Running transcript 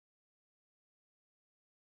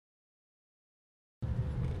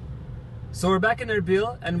So we're back in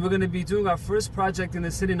Erbil and we're going to be doing our first project in the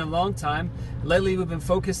city in a long time. Lately we've been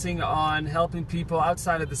focusing on helping people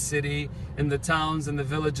outside of the city, in the towns and the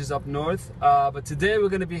villages up north. But today we're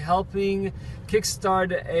going to be helping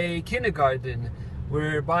kickstart a kindergarten.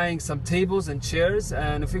 We're buying some tables and chairs,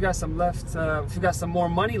 and if we got some left, if we got some more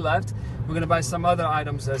money left, we're going to buy some other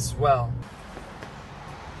items as well.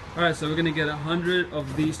 Alright, so we're going to get 100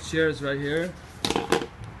 of these chairs right here.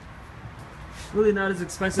 Really not as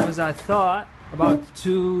expensive as I thought, about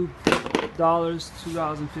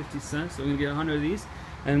 $2.50. So we're gonna get 100 of these,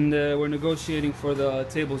 and we're negotiating for the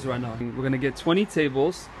tables right now. We're gonna get 20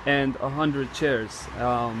 tables and 100 chairs.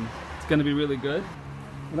 It's gonna be really good.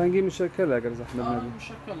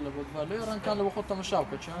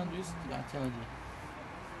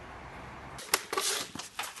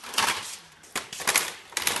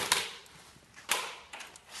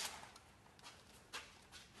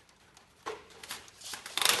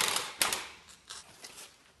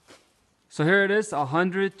 So here it is,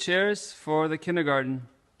 100 chairs for the kindergarten,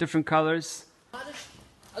 different colors.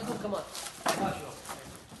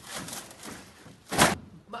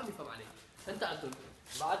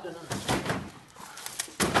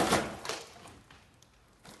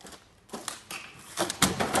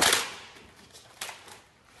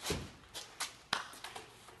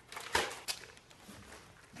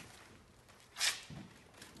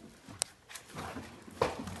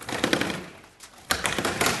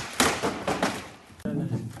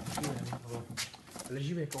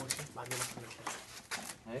 جيبك اول شيء بعدين نحكي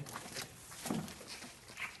هيك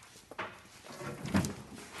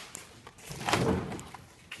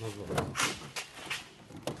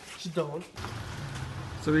شد هون.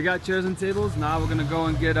 So we got chairs and tables. Now we're gonna go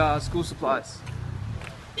and get school supplies.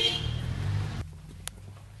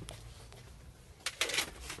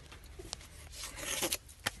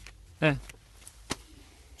 ايه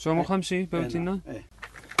شو مو خمسة بمتينا؟ ايه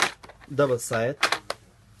دبل سايد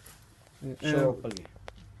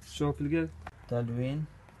شو بلقي تلوين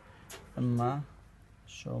اما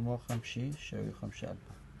شو مو خمشي شوي خمشة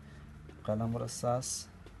ألبا قلم رصاص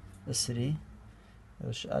اسري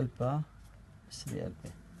رش ألبا اسري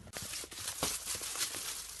ألبا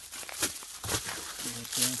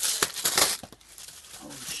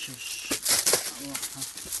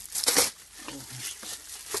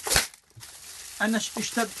أنا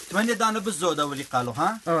اشتغل 8 دانة بالزودة واللي قالوا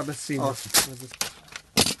ها؟ بس سين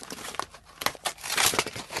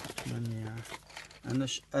أنا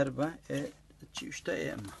أربعة تشي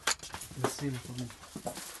اشتاق أما بس سين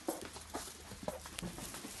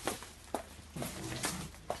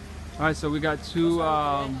Alright, so we got two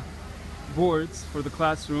boards for the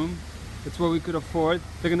classroom. It's what we could afford.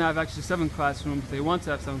 They're gonna have actually 7 classrooms. They want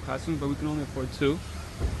to have 7 classrooms, but we can only afford 2.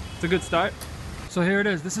 It's a good start. So here it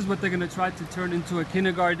is. This is what they're gonna try to turn into a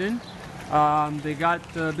kindergarten. They got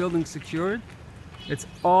the building secured. It's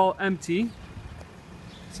all empty.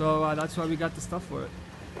 So that's why we got the stuff for it.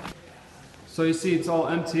 So you see it's all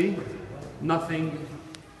empty. Nothing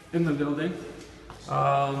in the building.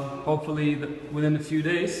 Hopefully within a few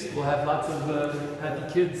days we'll have lots of happy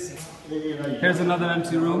kids. Here's another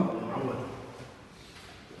empty room.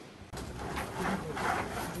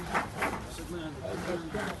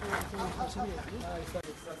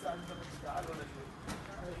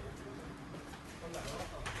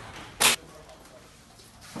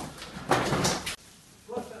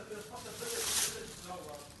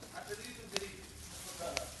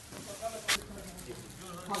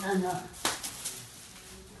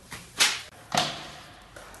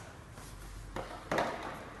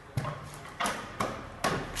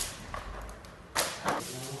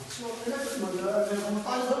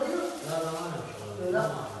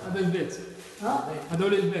 هذا البيت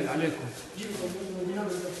هذول البيت عليكم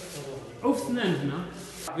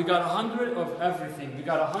We got 100 of everything. We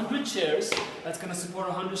got 100 chairs that's going to support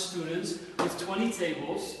 100 students with 20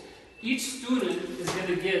 tables. Each student is going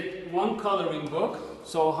to get 1 coloring book,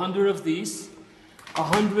 so 100 of these,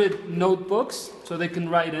 100 notebooks so they can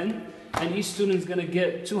write in, and each student is going to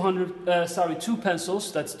get 2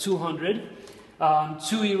 pencils, that's 200,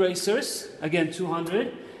 2 erasers, again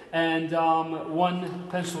 200, and 1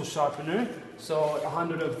 pencil sharpener, so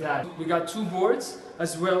 100 of that. We got 2 boards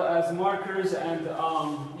as well as markers and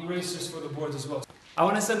erasers for the boards as well. I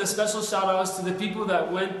want to send a special shout out to the people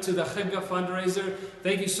that went to the Khibga fundraiser.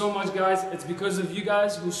 Thank you so much, guys. It's because of you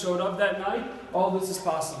guys who showed up that night. All this is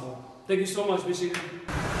possible. Thank you so much, Bishik.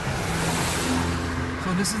 So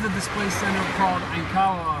this is the display center called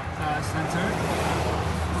Ankawa Center.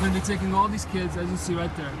 We're going to be taking all these kids, as you see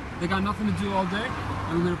right there. They got nothing to do all day,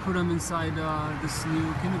 and we're going to put them inside this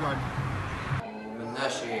new kindergarten.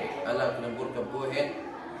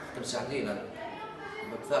 مساعدينا.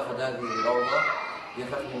 بتاخذ هذه روضة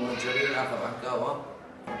ياخذني مهجرين آخر عنكاوة.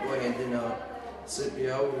 وهي عندنا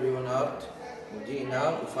سيبيا وليونارد ودينا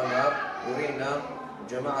وفنار ورينا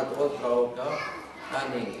وجماعة أولترا أوكا.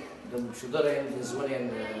 يعني شو درين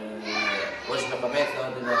زولين وجبة قميثة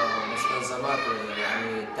دنا مستلزمات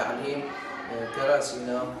يعني التعليم،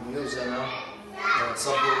 كراسينا ميوزنا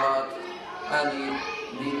صبورات. يعني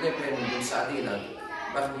اللي مساعدينا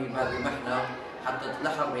بخني بهذه المحنة حتى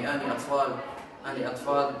تلحقني أني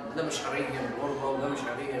أطفال لا مش حريهم غربة ولا مش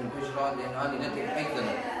حريهم هجرة، لأن أني نتي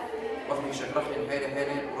حيثنا بخني شكرخني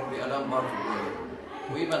حيلي وربي ألام بارك الدنيا.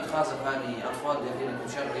 ويبقى تخاصف هاني أطفال دخينا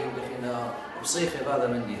تمشغلي ودخينا بصيخي هذا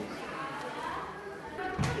مندي.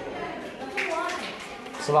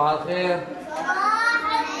 صباح الخير.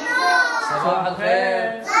 صباح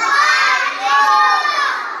الخير.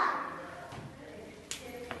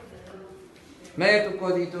 ما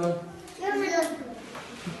يتكوديتون؟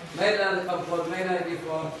 ما يلا القبض ما يلا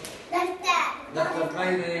يديكون؟ دكتور ما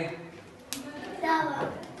يدي؟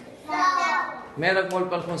 ما يلا مول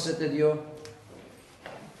بالكون ست ديو؟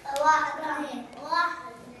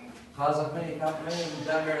 خلاص أخواني كم من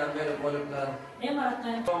دامر أمير بقولك لا. ليه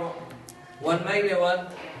مرتين؟ 1 ميلي 1.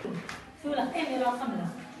 شو لك كم رقمنا؟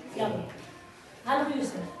 يلا. هلا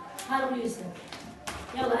يوسف. هلا يوسف.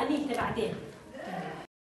 يلا أنيك تبعتين.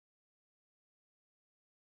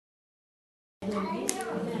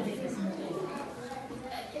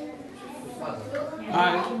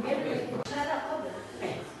 هاي.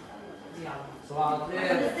 صباح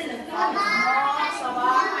الخير.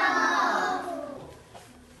 صباح.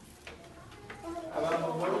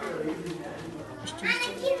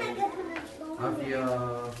 عافية.